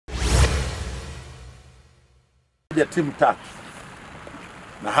Ya timu 3.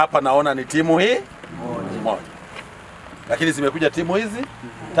 Na hapa naona ni timu hii moja. Lakini zimekuja timu hizi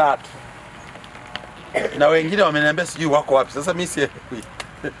 3. Na wengine wameniambia sijui wako wapi. Sasa mimi si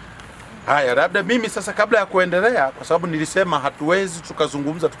haya, labda mimi sasa kabla ya kuendelea, kwa sababu nilisema hatuwezi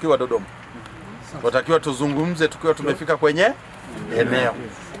tukazungumza tukiwa Dodoma. Tunatakiwa tuzungumze tukiwa tumefika kwenye eneo.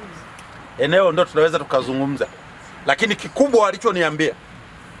 Eneo ndo tunaweza tukazungumza. Lakini kikubwa walichoniambia,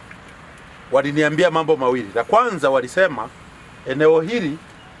 waliniambia mambo mawili. La kwanza walisema eneo hili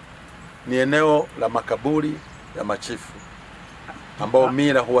ni eneo la makaburi ya machifu ambao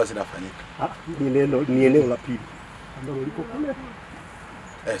mila huwa zinafanyika. Ni eneo la pili ambalo liko kule.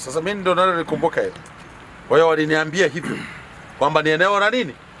 Sasa mimi ndo nalikumbuka hilo. Kwa hiyo waliniambia hivyo kwamba ni eneo la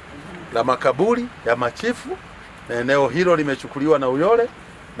nini? La makaburi ya machifu, na eneo hilo limechukuliwa na Uyole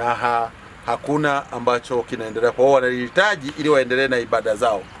na hakuna ambacho kinaendelea. Kwa hiyo wanalihitaji ili waendelee na ibada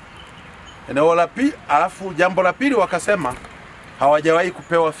zao. Eneo la pili, alafu jambo la pili wakasema hawajawahi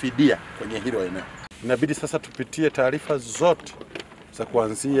kupewa fidia kwenye hilo eneo. Inabidi sasa tupitie taarifa zote za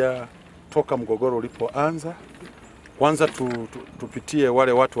kuanzia toka mgogoro ulipoanza. Kwanza tupitie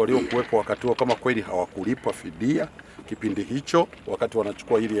wale watu waliokuwepo wakati huo kama kweli hawakulipwa fidia kipindi hicho wakati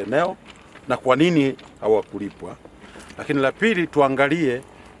wanachukua hili eneo na kwa nini hawakulipwa. Lakini la pili tuangalie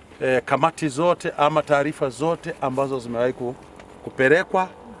kamati zote ama taarifa zote ambazo zimewahi kupelekwa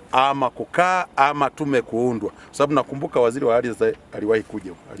ama kukaa ama tume kuundwa. Kwa sababu nakumbuka waziri wa ardhi aliwahi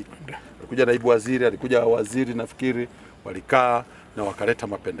kuja. Alikuja naibu waziri, alikuja waziri nafikiri, walikaa na wakaleta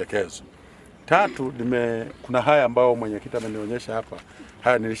mapendekezo. Tatu, kuna haya ambao mwenyekiti amenionyesha hapa.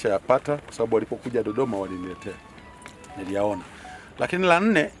 Haya nilishayapata kwa sababu walipokuja Dodoma waliniletea. Niliyaona. Lakini la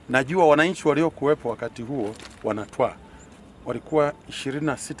 4, najua wananchi waliokuwepo wakati huo wanatwaa. Walikuwa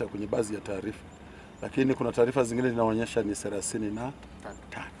 26 kwenye baadhi ya taarifa. Lakini kuna taarifa zingine zinaonyesha ni 33.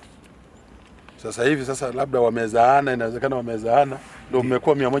 Sasa hivi labda wamezaana, inawezekana wamezaana ndio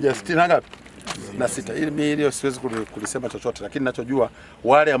mmekuwa 160 na ngapi? Na 6. Ili siwezi kulisema chochote, lakini ninachojua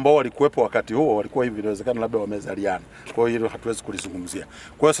wale ambao walikuwepo wakati huo walikuwa hivi, inawezekana labda wamezaliana. Kwa hiyo hilo hatuwezi kulizungumzia.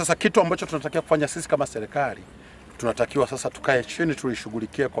 Kwa hiyo sasa kitu ambacho tunatakiwa kufanya sisi kama serikali, tunatakiwa sasa tukae chini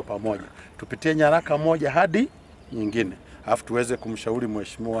tulishughulikie kwa pamoja. Tupitie nyaraka moja hadi nyingine. Alafu tuweze kumshauri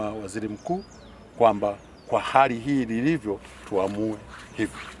Mheshimiwa Waziri Mkuu kwamba kwa hali hii ilivyo tuamue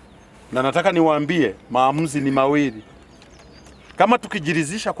hivi. Na nataka niwaambie maamuzi ni mawili. Kama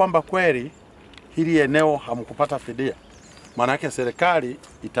tukijiridhisha kwamba kweli hili eneo hamkupata fidia, maana yake serikali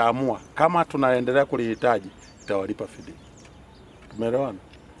itaamua kama tunaendelea kulihitaji itawalipa fidia. Tumeelewana?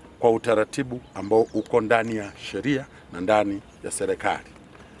 Kwa utaratibu ambao uko ndani ya sheria na ndani ya serikali.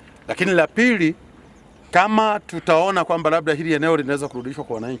 Lakini la pili, kama tutaona kwamba labda hili eneo linaweza kurudishwa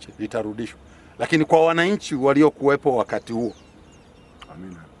kwa wananchi, litarudishwa. Lakini kwa wananchi waliokuwepo wakati huo.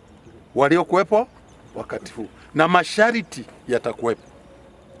 Amina. Waliokuwepo wakati huo na masharti yatakuwepo.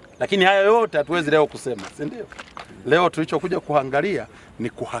 Lakini haya yote hatuwezi leo kusema, si ndio? Leo tulichokuja kuangalia ni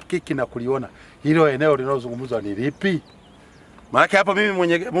kuhakiki na kuliona hilo eneo linalozungumzwa ni lipi. Maana hapa mimi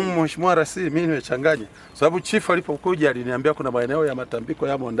Mheshimiwa Rais mimi nimechanganya. Sababu chief alipokuja aliniambia kuna maeneo ya matambiko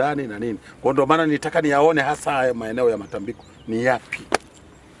yamo ndani na nini. Kwa ndio maana nitaka niyaone hasa haya maeneo ya matambiko ni yapi.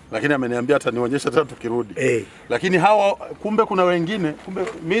 Lakini ameniambia atanionyesha tena tukirudi. Lakini hawa kumbe kuna wengine, kumbe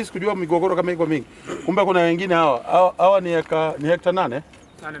mimi sikujua migogoro kama iko mingi. Kumbe kuna wengine hawa ni hekta 8.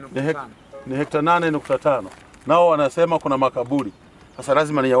 Ni hekta 8.5. Nao wanasema kuna makaburi. Sasa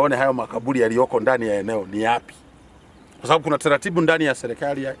lazima niyaone hayo makaburi yaliyoko ndani ya eneo ni yapi. Kwa sababu kuna taratibu ndani ya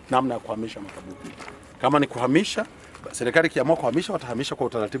serikali ya namna ya kuhamisha makaburi. Kama ni kuhamisha, serikali ikiamua kuhamisha watahamisha kwa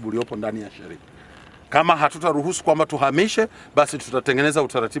utaratibu uliopo ndani ya sheria. Kama hatutaruhusu kwamba tuhamishe, basi tutatengeneza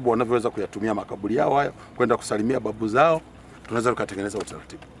utaratibu wanavyoweza kuyatumia makaburi yao hayo kwenda kusalimia babu zao. Tunaweza tukatengeneza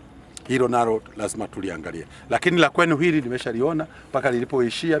utaratibu. Hilo nalo lazima tuliangalie. Lakini la kwenu hili nimeshaliona mpaka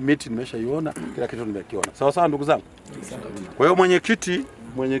lilipoishia, miti nimeshaiona, kila kitu nimekiona. Sawa sawa ndugu zangu. Kwa hiyo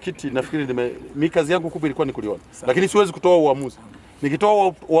mwenyekiti nafikiri mimi kazi yangu kubwa ilikuwa ni kuliona. Lakini siwezi kutoa uamuzi.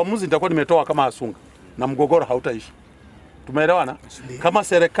 Nikitoa uamuzi nitakuwa nimetoa kama Asunga na mgogoro hautaishi. Tumeelewana? Kama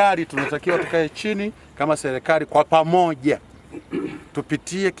serikali tunatakiwa tukae chini kama serikali kwa pamoja.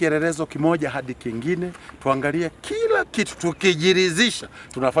 Tupitie kielelezo kimoja hadi kingine, tuangalie kila kitu, tukijiridhisha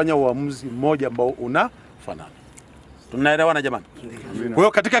tunafanya uamuzi mmoja ambao unafanana. Tunaelewana jamani? Kwa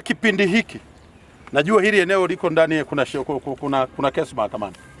hiyo katika kipindi hiki najua hili eneo liko ndani kuna kesi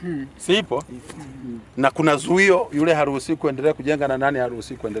mahakamani. Sipo? Na kuna zuio yule haruhusi kuendelea kujenga na nani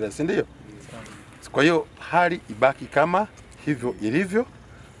haruhusi kuendelea, si ndio? Kwa hiyo hali ibaki kama hivyo ilivyo.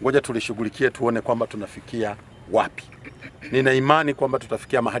 Ngoja tulishughulikie tuone kwamba tunafikia wapi. Nina imani kwamba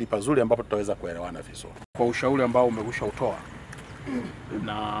tutafikia mahali pazuri ambapo tutaweza kuelewana vizuri. Kwa ushauri ambao umegusha utoa,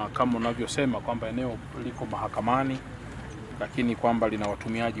 na kama unavyosema kwamba eneo liko mahakamani, lakini kwamba lina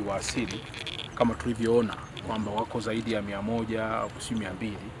watumiaji wa asili kama tulivyoona kwamba wako zaidi ya 100 au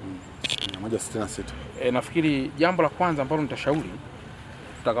 200. 166. Nafikiri jambo la kwanza ambalo nitashauri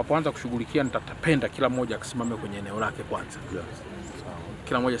tutakapoanza kushughulikia, nitapenda kila mmoja akisimame kwenye eneo lake kwanza. Yes.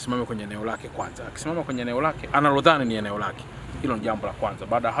 Kila mmoja asimame kwenye eneo lake kwanza. Akisimama kwenye eneo lake analodhani ni eneo lake. Hilo ni jambo la kwanza.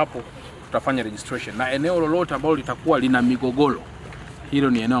 Baada ya hapo tutafanya registration, na eneo lolote ambalo litakuwa lina migogoro, hilo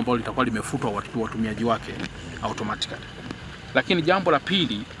ni eneo ambalo litakuwa limefutwa watumiaji wake automatically. Lakini jambo la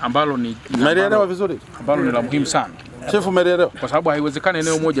pili ambalo ni umeelewa vizuri, ambalo ni la muhimu sana. Chief, umeelewa? Kwa sababu haiwezekani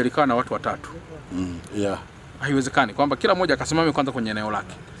eneo moja likawa na watu watatu. Yeah. Haiwezekani kwamba kila mmoja akasimame kwanza kwenye eneo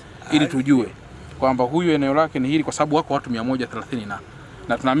lake ili tujue kwamba huyu eneo lake ni hili, kwa sababu wako watu 130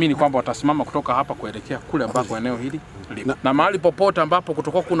 na tunaamini kwamba watasimama kutoka hapa kuelekea kule ambako eneo hili lipo. Na mahali popote ambapo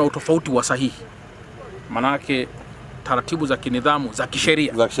kutokuwa kuna utofauti wa sahihi, manake taratibu za kinidhamu za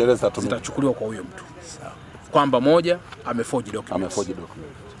kisheria zitachukuliwa kwa huyo mtu, kwamba moja ameforge documents.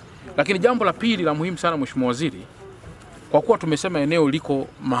 Lakini jambo la pili la muhimu sana, Mheshimiwa Waziri, kwa kuwa tumesema eneo liko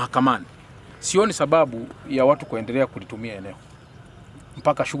mahakamani, sioni sababu ya watu kuendelea kulitumia eneo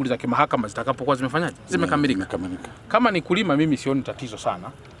mpaka shughuli za kimahakama zitakapokuwa zimekamilika. Kama ni kulima, mimi sioni tatizo sana,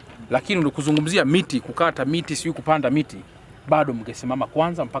 lakini ukizungumzia miti, kukata miti, siyo kupanda miti, bado mngesimama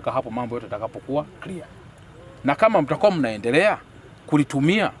kwanza mpaka hapo mambo yote yatakapokuwa clear. Na kama mtakuwa mnaendelea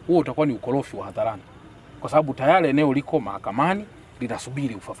kulitumia, huo utakuwa ni ukorofi wa hadharani, kwa sababu tayari eneo liko mahakamani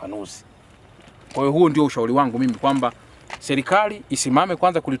linasubiri ufafanuzi. Kwa hiyo huo ndio ushauri wangu mimi, kwamba serikali isimame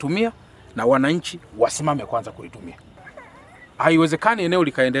kwanza kulitumia na wananchi wasimame kwanza kulitumia. Haiwezekani eneo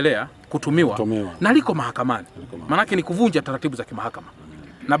likaendelea kutumiwa na liko mahakamani. Maanake ni kuvunja taratibu za kimahakama,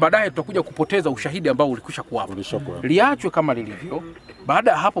 na baadaye tutakuja kupoteza ushahidi ambao ulikwisha kuwapo. Liachwe kama lilivyo.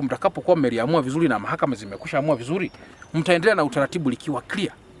 Baada ya hapo, mtakapokuwa mmeliamua vizuri na mahakama zimekwisha amua vizuri, mtaendelea na utaratibu likiwa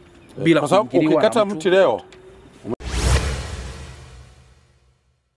clear bila kwa sababu ukikata mti leo